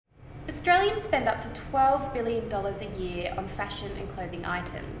Australians spend up to $12 billion a year on fashion and clothing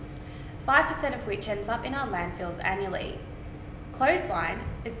items, 5% of which ends up in our landfills annually. Clothesline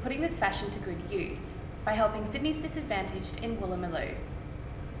is putting this fashion to good use by helping Sydney's disadvantaged in Woolloomooloo.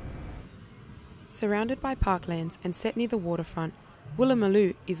 Surrounded by parklands and set near the waterfront,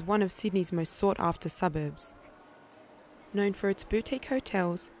 Woolloomooloo is one of Sydney's most sought-after suburbs. Known for its boutique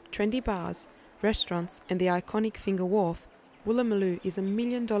hotels, trendy bars, restaurants and the iconic Finger Wharf, Woolloomooloo is a $1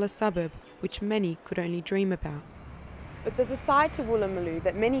 million suburb which many could only dream about. But there's a side to Woolloomooloo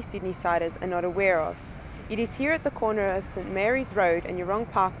that many Sydney-siders are not aware of. It is here at the corner of St Mary's Road and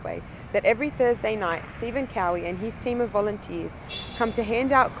Yurong Parkway that every Thursday night Stephen Cowie and his team of volunteers come to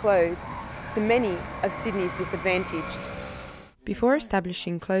hand out clothes to many of Sydney's disadvantaged. Before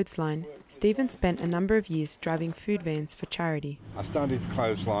establishing Clothesline, Stephen spent a number of years driving food vans for charity. I started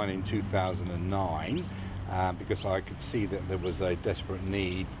Clothesline in 2009 because I could see that there was a desperate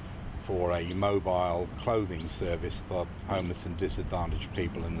need for a mobile clothing service for homeless and disadvantaged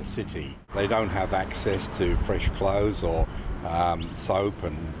people in the city. They don't have access to fresh clothes or soap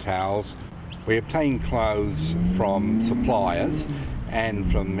and towels. We obtain clothes from suppliers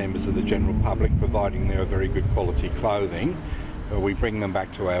and from members of the general public, providing they're very good quality clothing. We bring them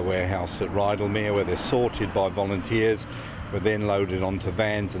back to our warehouse at Rydalmere where they're sorted by volunteers, but then loaded onto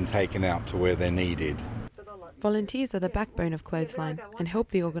vans and taken out to where they're needed. Volunteers are the backbone of Clothesline and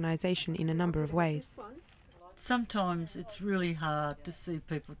help the organisation in a number of ways. Sometimes it's really hard to see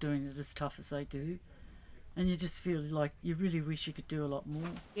people doing it as tough as they do, and you just feel like you really wish you could do a lot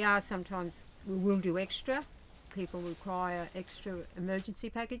more. Yeah, sometimes we will do extra. People require extra emergency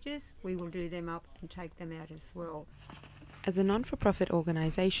packages. We will do them up and take them out as well. As a non-for-profit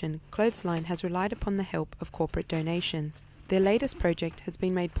organisation, Clothesline has relied upon the help of corporate donations. Their latest project has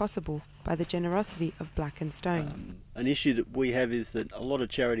been made possible by the generosity of Black and Stone. An issue that we have is that a lot of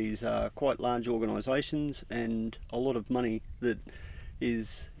charities are quite large organisations, and a lot of money that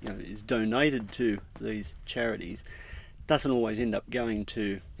is donated to these charities doesn't always end up going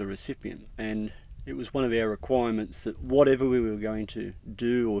to the recipient. And it was one of our requirements that whatever we were going to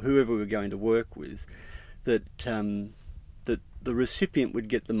do or whoever we were going to work with, that the recipient would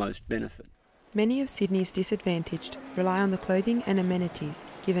get the most benefit. Many of Sydney's disadvantaged rely on the clothing and amenities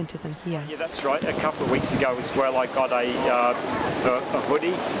given to them here. Yeah, that's right. A couple of weeks ago as well, I got a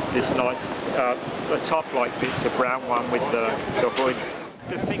hoodie, this nice, a top like this, a brown one with the hood.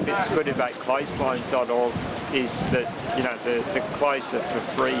 The thing that's good about clothesline.org is that, the clothes are for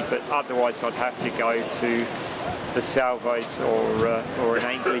free, but otherwise I'd have to go to the Salvos or an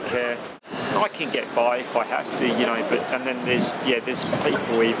Anglicare. I can get by if I have to, and then there's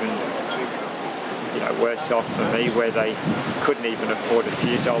people even, worse off than me, where they couldn't even afford a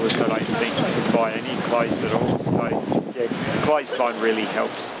few dollars, I don't think, to buy any clothes at all. So, yeah, Clothesline really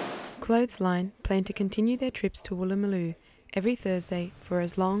helps. Clothesline plan to continue their trips to Woolloomooloo every Thursday for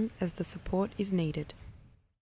as long as the support is needed.